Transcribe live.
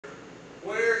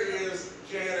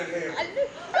Well,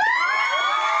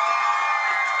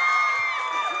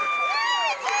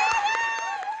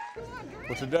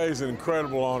 today is an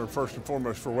incredible honor, first and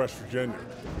foremost, for West Virginia,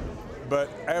 but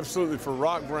absolutely for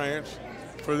Rock Branch,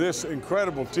 for this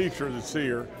incredible teacher that's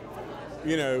here,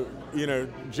 you know,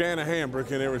 Jana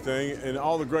Hambrick and everything, and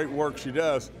all the great work she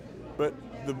does. But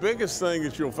the biggest thing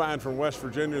that you'll find from West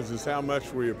Virginians is how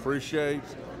much we appreciate.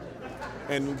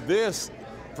 And this,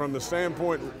 from the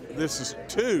standpoint, this is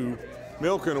 2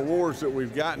 Milken Awards that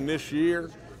we've gotten this year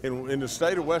in the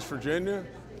state of West Virginia.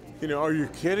 You know, are you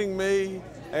kidding me?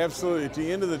 Absolutely. At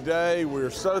the end of the day, we're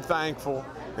so thankful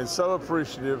and so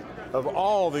appreciative of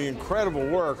all the incredible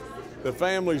work the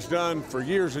family's done for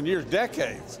years and years,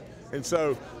 decades. And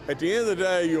so at the end of the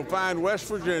day, you'll find West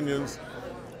Virginians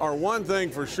are one thing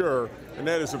for sure, and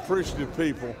that is appreciative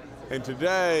people. And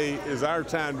today is our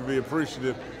time to be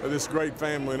appreciative of this great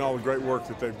family and all the great work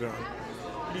that they've done.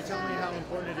 Can you tell me how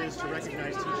important it is to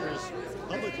recognize teachers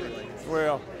publicly?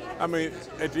 Well, I mean,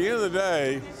 at the end of the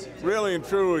day, really and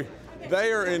truly,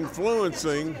 they are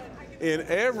influencing in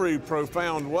every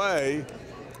profound way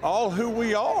all who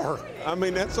we are. I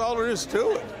mean, that's all there is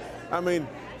to it. I mean,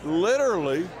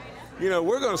 literally, you know,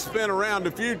 we're going to spin around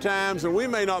a few times and we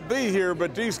may not be here,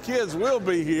 but these kids will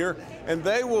be here and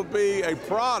they will be a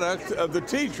product of the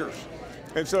teachers.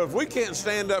 And so if we can't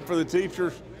stand up for the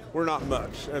teachers, we're not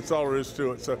much. That's all there is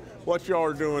to it. So what y'all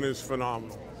are doing is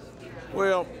phenomenal.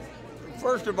 Well,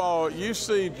 first of all, you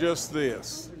see just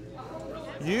this.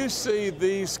 You see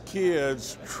these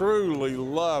kids truly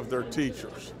love their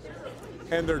teachers.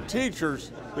 And their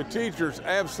teachers, the teachers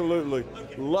absolutely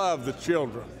love the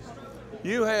children.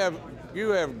 You have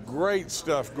great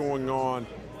stuff going on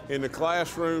in the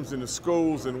classrooms, in the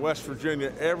schools in West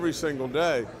Virginia every single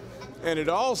day. And it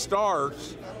all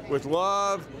starts with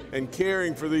love and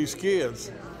caring for these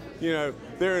kids. You know,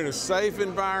 they're in a safe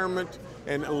environment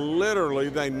and literally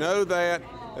they know that.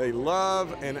 They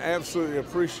love and absolutely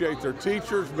appreciate their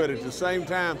teachers, but at the same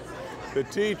time, the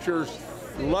teachers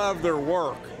love their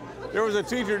work. There was a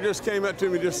teacher who just came up to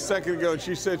me just a second ago and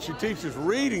she said she teaches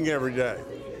reading every day.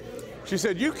 She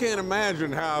said, you can't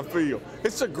imagine how I feel.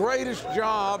 It's the greatest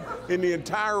job in the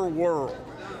entire world.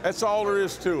 That's all there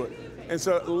is to it. And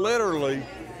so literally,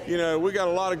 you know, we got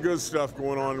a lot of good stuff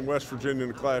going on in West Virginia in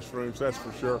the classrooms, that's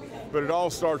for sure. But it all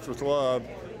starts with love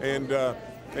and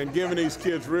giving these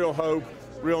kids real hope,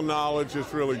 real knowledge.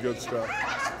 It's really good stuff.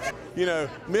 You know,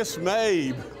 Miss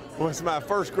Mabe was my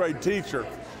first grade teacher.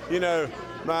 You know,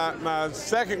 my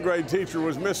second grade teacher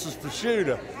was Mrs.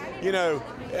 Pashuta. You know,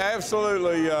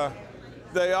 absolutely,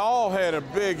 they all had a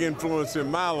big influence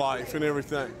in my life and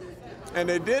everything. And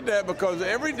they did that because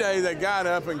every day they got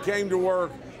up and came to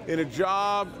work in a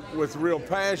job with real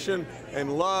passion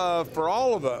and love for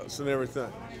all of us and everything.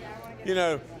 You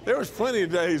know, there was plenty of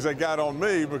days they got on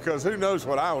me because who knows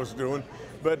what I was doing.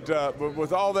 But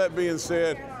with all that being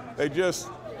said, they just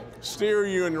steer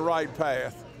you in the right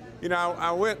path. You know,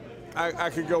 I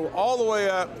could go all the way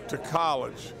up to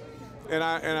college. And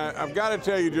I've got to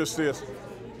tell you just this.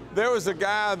 There was a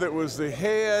guy that was the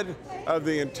head of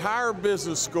the entire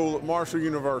business school at Marshall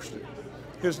University.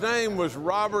 His name was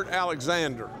Robert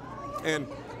Alexander. And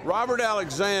Robert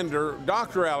Alexander,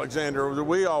 Dr. Alexander,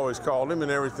 we always called him and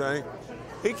everything,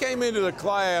 he came into the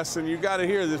class, and you got to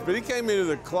hear this, but he came into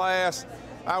the class,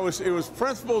 it was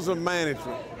Principles of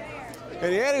Management.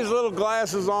 And he had his little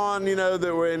glasses on, you know,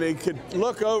 and he could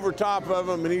look over top of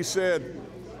them, and he said,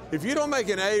 if you don't make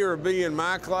an A or a B in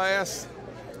my class,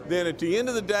 then at the end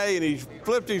of the day, and he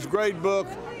flipped his grade book,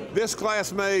 this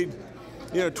class made,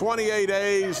 you know, 28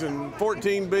 A's and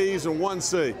 14 B's and 1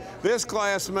 C. This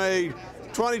class made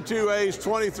 22 A's,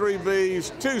 23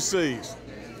 B's, 2 C's.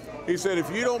 He said,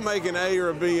 if you don't make an A or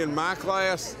a B in my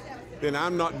class, then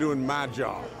I'm not doing my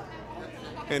job.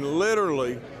 And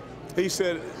literally, he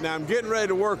said, now I'm getting ready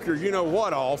to work your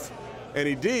you-know-what off, and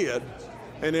he did,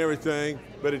 and everything,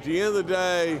 but at the end of the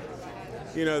day,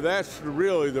 you know, that's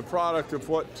really the product of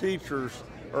what teachers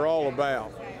are all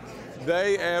about.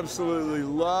 They absolutely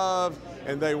love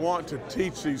and they want to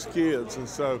teach these kids, and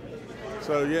so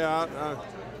yeah,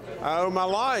 I owe my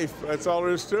life. That's all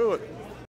there is to it.